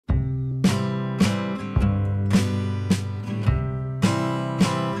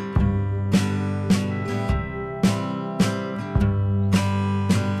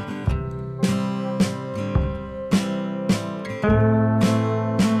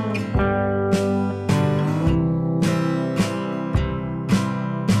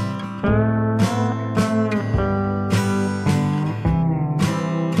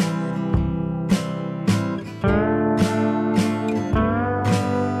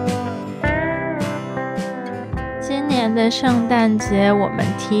年的圣诞节，我们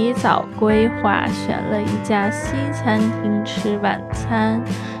提早规划，选了一家西餐厅吃晚餐。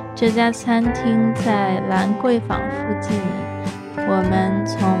这家餐厅在兰桂坊附近，我们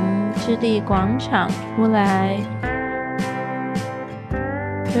从置地广场出来，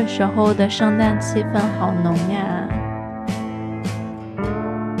这时候的圣诞气氛好浓呀。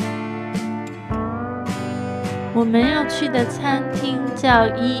我们要去的餐厅叫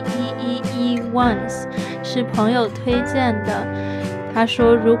111Ones，是朋友推荐的。他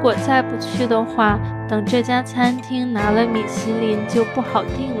说如果再不去的话，等这家餐厅拿了米其林就不好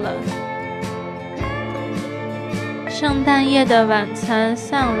订了。圣诞夜的晚餐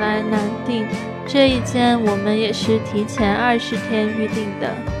向来难订，这一间我们也是提前20天预定的。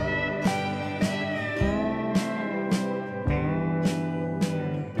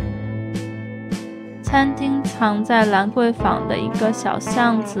餐厅藏在兰桂坊的一个小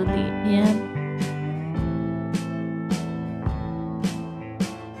巷子里面。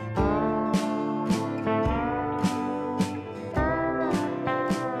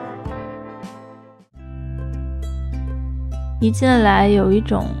一进来有一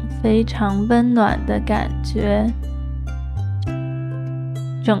种非常温暖的感觉，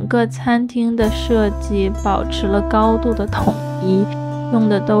整个餐厅的设计保持了高度的统一，用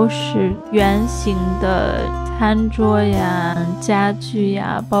的都是圆形的餐桌呀、家具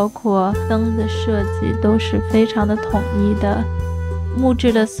呀，包括灯的设计都是非常的统一的，木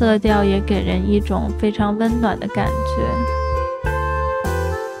质的色调也给人一种非常温暖的感觉。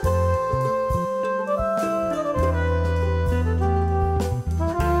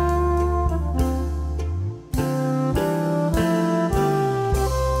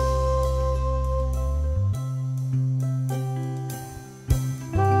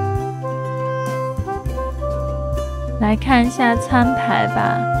来看一下餐牌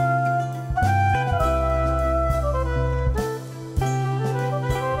吧。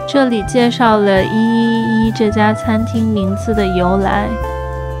这里介绍了111这家餐厅名字的由来。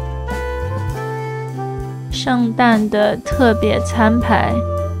圣诞的特别餐牌，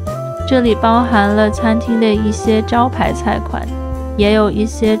这里包含了餐厅的一些招牌菜款，也有一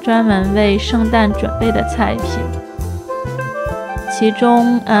些专门为圣诞准备的菜品。其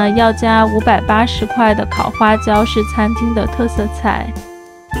中要加580块的烤花椒是餐厅的特色菜。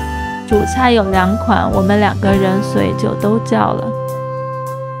主菜有2款，我们2个人所以就都叫了。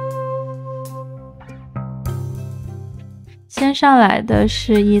先上来的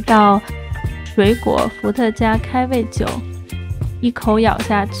是一道水果伏特加开胃酒，一口咬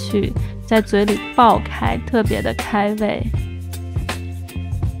下去，在嘴里爆开，特别的开胃。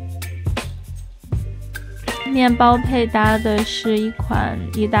面包配搭的是一款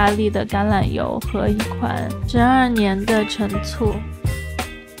意大利的橄榄油和一款12年的陈醋。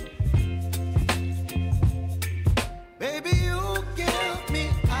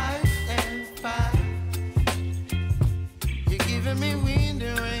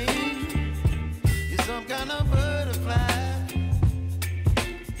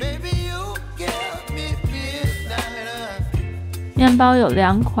面包有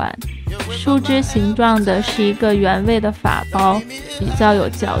2款。树枝形状的是一个原味的法包，比较有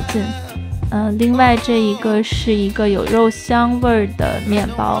嚼劲。另外这一个是一个有肉香味的面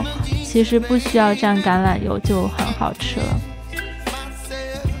包，其实不需要蘸橄榄油就很好吃了。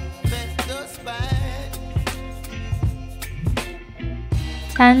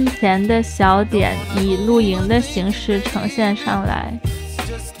餐前的小点以露营的形式呈现上来。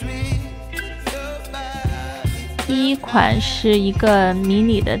第一款是一个迷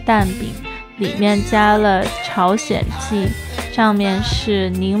你的蛋饼，里面加了朝鲜蓟，上面是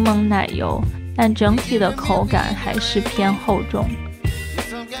柠檬奶油，但整体的口感还是偏厚重。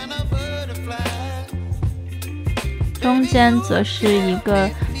中间则是一个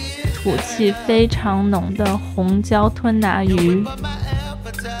土气非常浓的红椒吞拿鱼。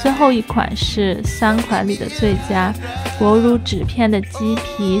最后一款是3款里的最佳，薄如纸片的鸡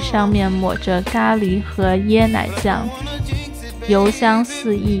皮，上面抹着咖喱和椰奶酱，油香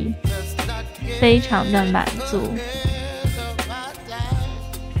四溢，非常的满足。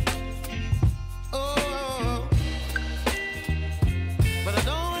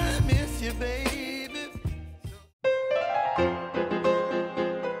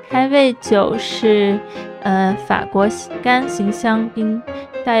开胃酒是法国干型香槟，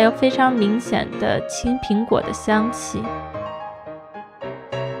带有非常明显的青苹果的香气。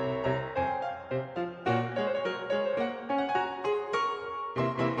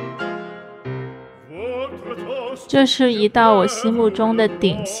这是一道我心目中的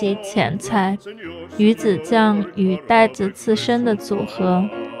顶级前菜，鱼子酱与带子刺身的组合。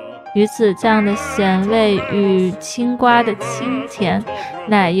鱼子酱的咸味与青瓜的清甜，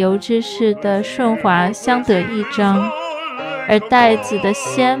奶油芝士的顺滑相得益彰，而带子的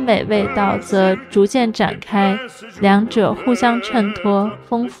鲜美味道则逐渐展开，两者互相衬托，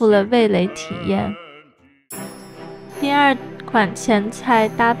丰富了味蕾体验。第二款前菜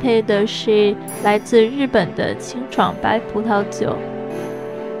搭配的是来自日本的清爽白葡萄酒，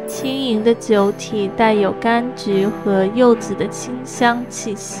轻盈的酒体带有柑橘和柚子的清香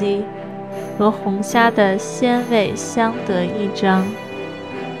气息，和红虾的鲜味相得益彰。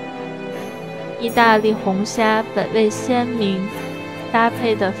意大利红虾本味鲜明，搭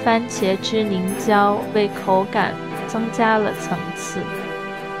配的番茄汁凝胶为口感增加了层次。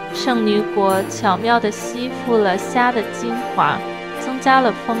圣女果巧妙地吸附了虾的精华，增加了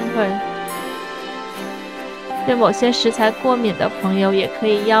风味。对某些食材过敏的朋友，也可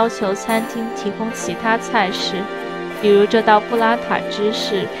以要求餐厅提供其他菜式，比如这道布拉塔芝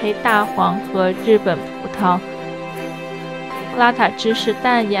士配大黄和日本葡萄。布拉塔芝士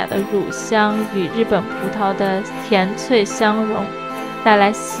淡雅的乳香与日本葡萄的甜脆相融，带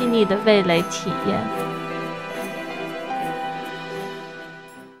来细腻的味蕾体验。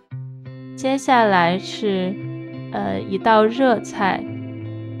接下来是一道热菜，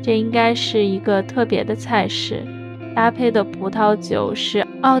这应该是一个特别的菜式。搭配的葡萄酒是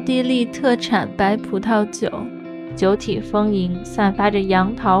奥地利特产白葡萄酒，酒体丰盈，散发着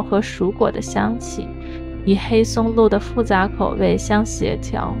杨桃和薯果的香气，与黑松露的复杂口味相协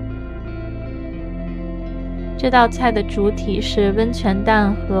调。这道菜的主体是温泉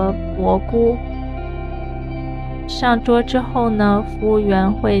蛋和蘑菇。上桌之后呢，服务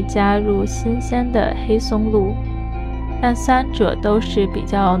员会加入新鲜的黑松露，但三者都是比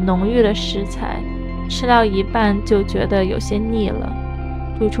较浓郁的食材，吃到一半就觉得有些腻了。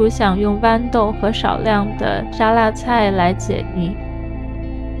主厨想用豌豆和少量的沙拉菜来解腻，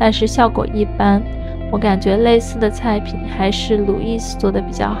但是效果一般。我感觉类似的菜品还是鲁伊斯做的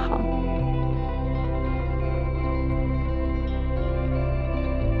比较好。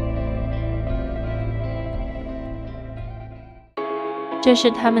这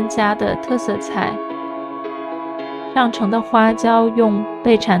是他们家的特色菜，上乘的花椒用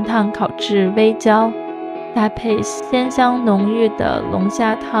焙禅烫烤至微焦，搭配鲜香浓郁的龙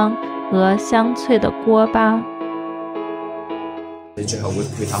虾汤和香脆的锅巴。你最後會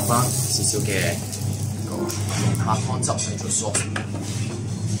配搭翻少少嘅龍蝦湯汁嚟做sauce。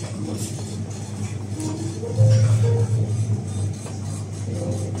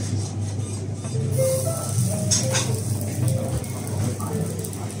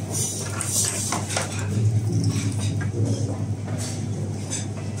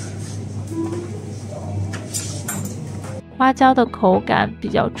花椒的口感比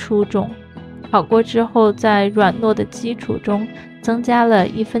较出众，烤过之后在软糯的基础中增加了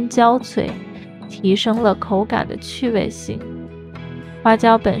一分焦脆，提升了口感的趣味性。花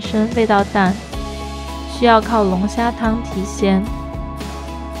椒本身味道淡，需要靠龙虾汤提鲜。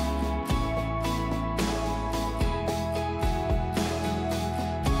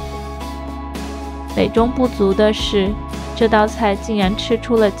美中不足的是，这道菜竟然吃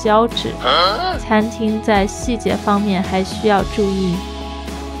出了胶质，餐厅在细节方面还需要注意。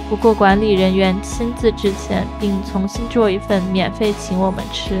不过管理人员亲自致歉，并重新做一份免费请我们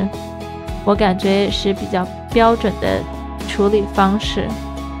吃，我感觉也是比较标准的处理方式。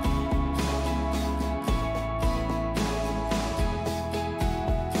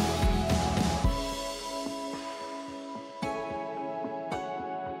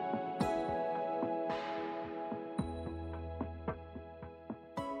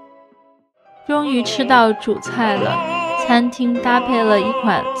终于吃到主菜了，餐厅搭配了一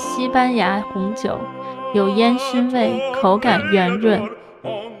款西班牙红酒，有烟熏味，口感圆润。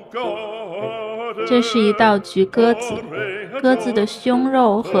这是一道焗鸽子，鸽子的胸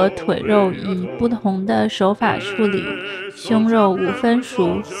肉和腿肉以不同的手法处理，胸肉5分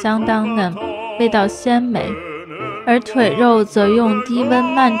熟，相当嫩，味道鲜美，而腿肉则用低温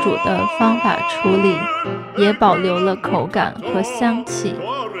慢煮的方法处理，也保留了口感和香气。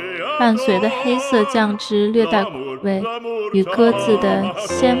伴随的黑色酱汁略带苦味，与鸽子的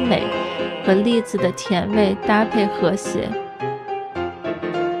鲜美和栗子的甜味搭配和谐。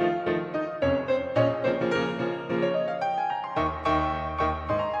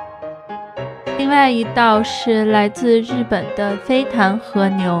另外一道是来自日本的飞弹和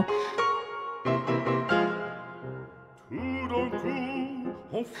牛。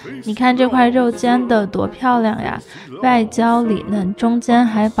你看这块肉煎的多漂亮呀，外焦里嫩，中间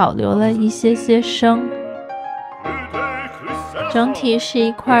还保留了一些生。整体是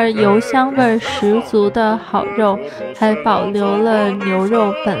一块油香味十足的好肉，还保留了牛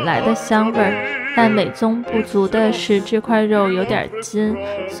肉本来的香味，但美中不足的是这块肉有点筋，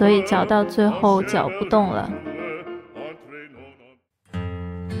所以嚼到最后嚼不动了。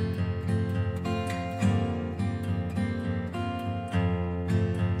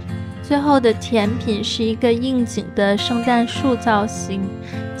最后的甜品是一个应景的圣诞树造型，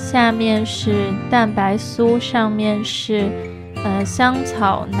下面是蛋白酥，上面是香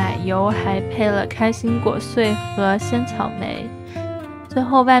草奶油，还配了开心果碎和鲜草莓，最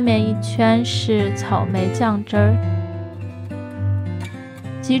后外面一圈是草莓酱汁儿。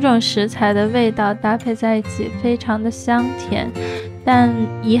几种食材的味道搭配在一起，非常的香甜，但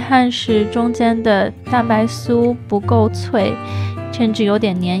遗憾是中间的蛋白酥不够脆，甚至有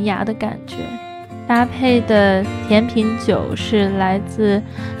点粘牙的感觉。搭配的甜品酒是来自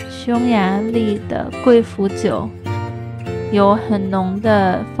匈牙利的贵腐酒，有很浓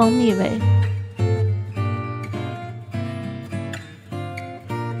的蜂蜜味。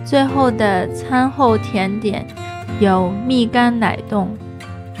最后的餐后甜点有蜜柑奶冻，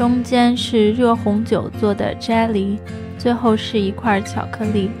中间是热红酒做的 jelly， 最后是一块巧克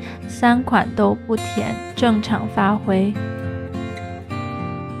力，3款都不甜，正常发挥。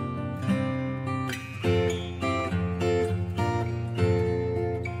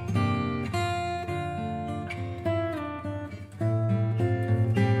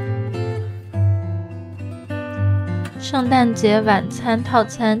圣诞节晚餐套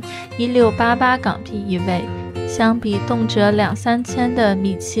餐1688港币一位，相比动辄2-3千的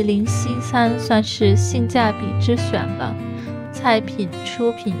米其林西餐，算是性价比之选了。菜品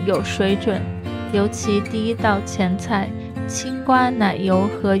出品有水准，尤其第一道前菜青瓜奶油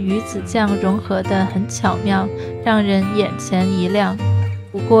和鱼子酱融合得很巧妙，让人眼前一亮。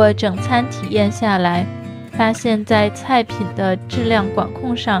不过整餐体验下来，发现在菜品的质量管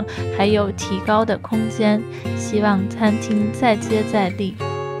控上还有提高的空间，希望餐厅再接再厉。